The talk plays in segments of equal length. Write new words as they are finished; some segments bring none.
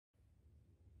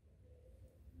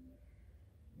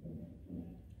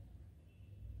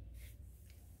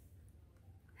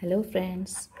Hello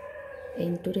friends,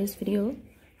 in today's video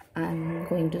I'm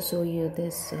going to show you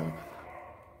this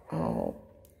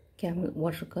Camel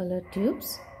watercolor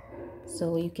tubes.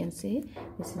 So you can see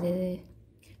this is a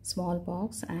small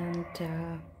box, and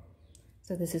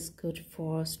so this is good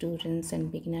for students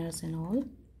and beginners and all.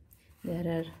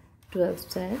 There are 12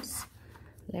 sets.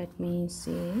 Let me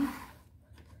see.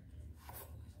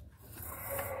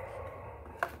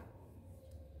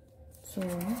 So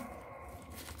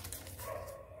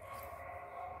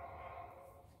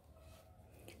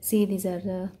see, these are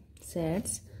the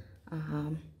sets.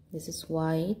 This is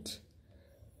white,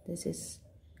 this is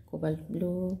cobalt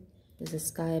blue, this is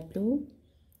sky blue,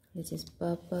 this is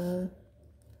purple,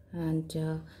 and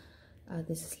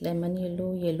this is lemon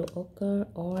yellow, yellow ochre,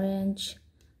 orange,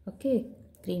 okay,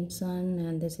 crimson,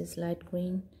 and this is light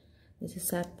green, this is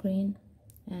sap green,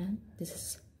 and this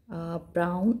is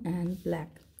brown and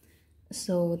black.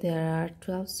 So there are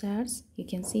 12 sets, you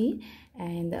can see,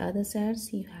 and the other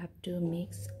sets you have to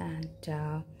mix and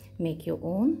make your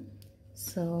own.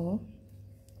 So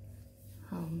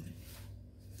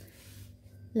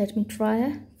let me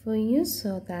try for you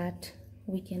so that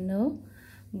we can know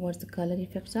what the color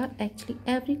effects are. Actually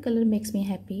every color makes me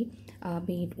happy,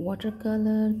 be it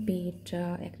watercolor, be it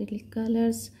acrylic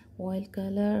colors, oil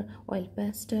color, oil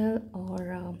pastel,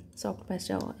 or soft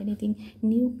pastel, or anything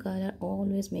new color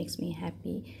always makes me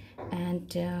happy.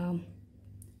 And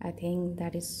I think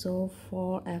that is so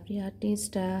for every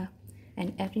artist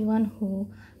and everyone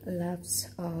who loves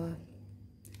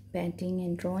painting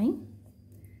and drawing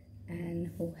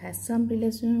and who has some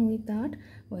relation with art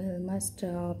must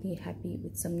be happy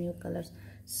with some new colors.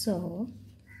 So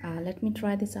let me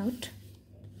try this out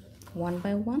one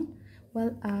by one.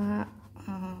 Well,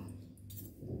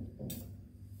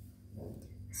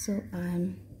 so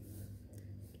I'm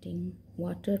putting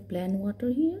water, plain water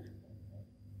here.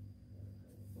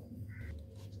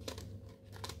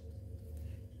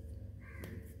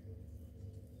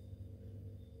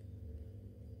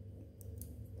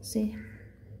 See,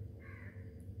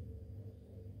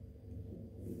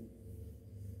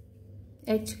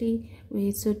 actually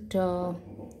we should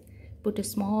put a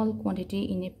small quantity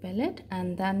in a palette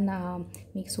and then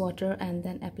mix water and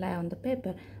then apply on the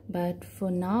paper, but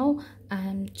for now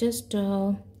I'm just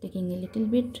taking a little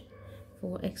bit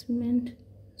for experiment.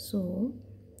 So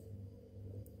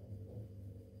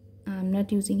I'm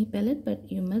not using a palette, but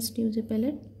you must use a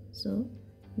palette. So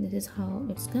this is how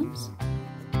it comes.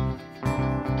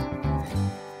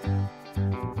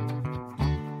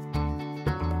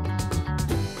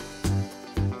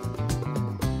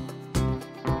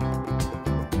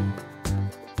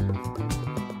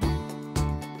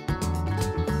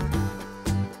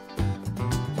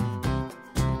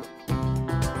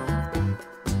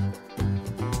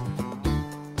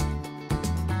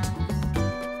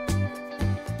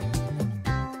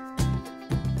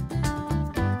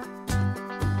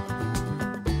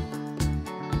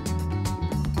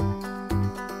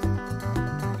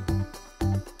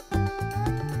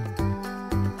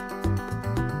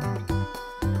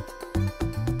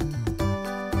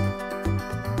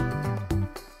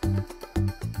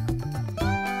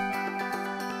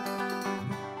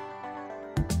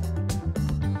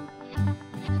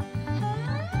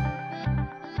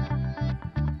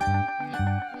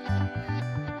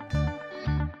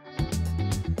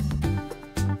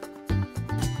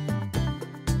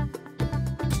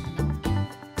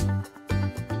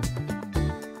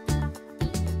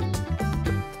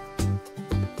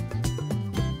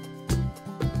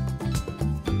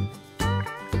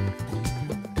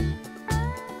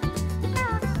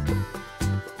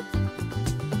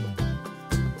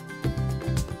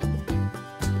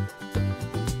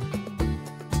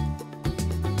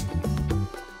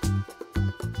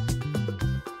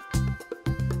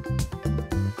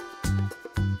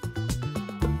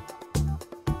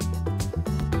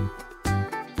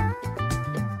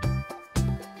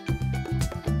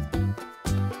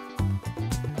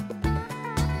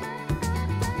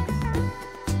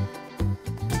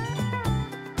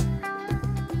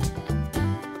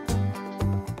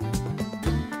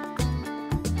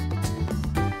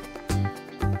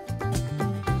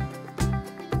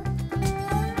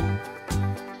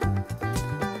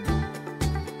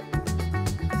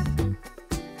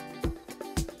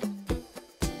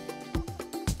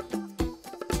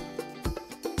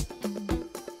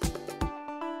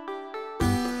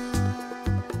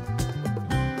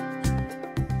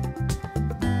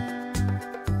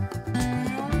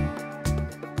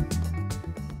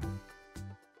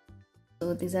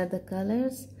 So these are the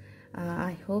colors.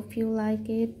 I hope you like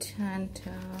it, and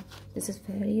this is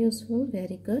very useful,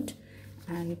 very good.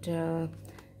 And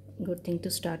good thing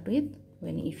to start with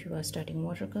when if you are starting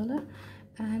watercolor.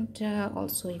 And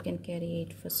also you can carry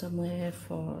it for somewhere,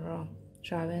 for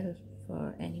travel,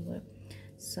 for anywhere.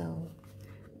 So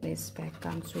this pack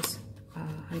comes with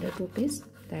 100 rupees,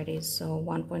 that is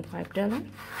 $1.5,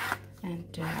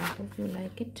 and I hope you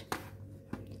like it.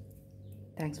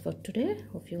 Thanks for today,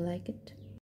 hope you like it.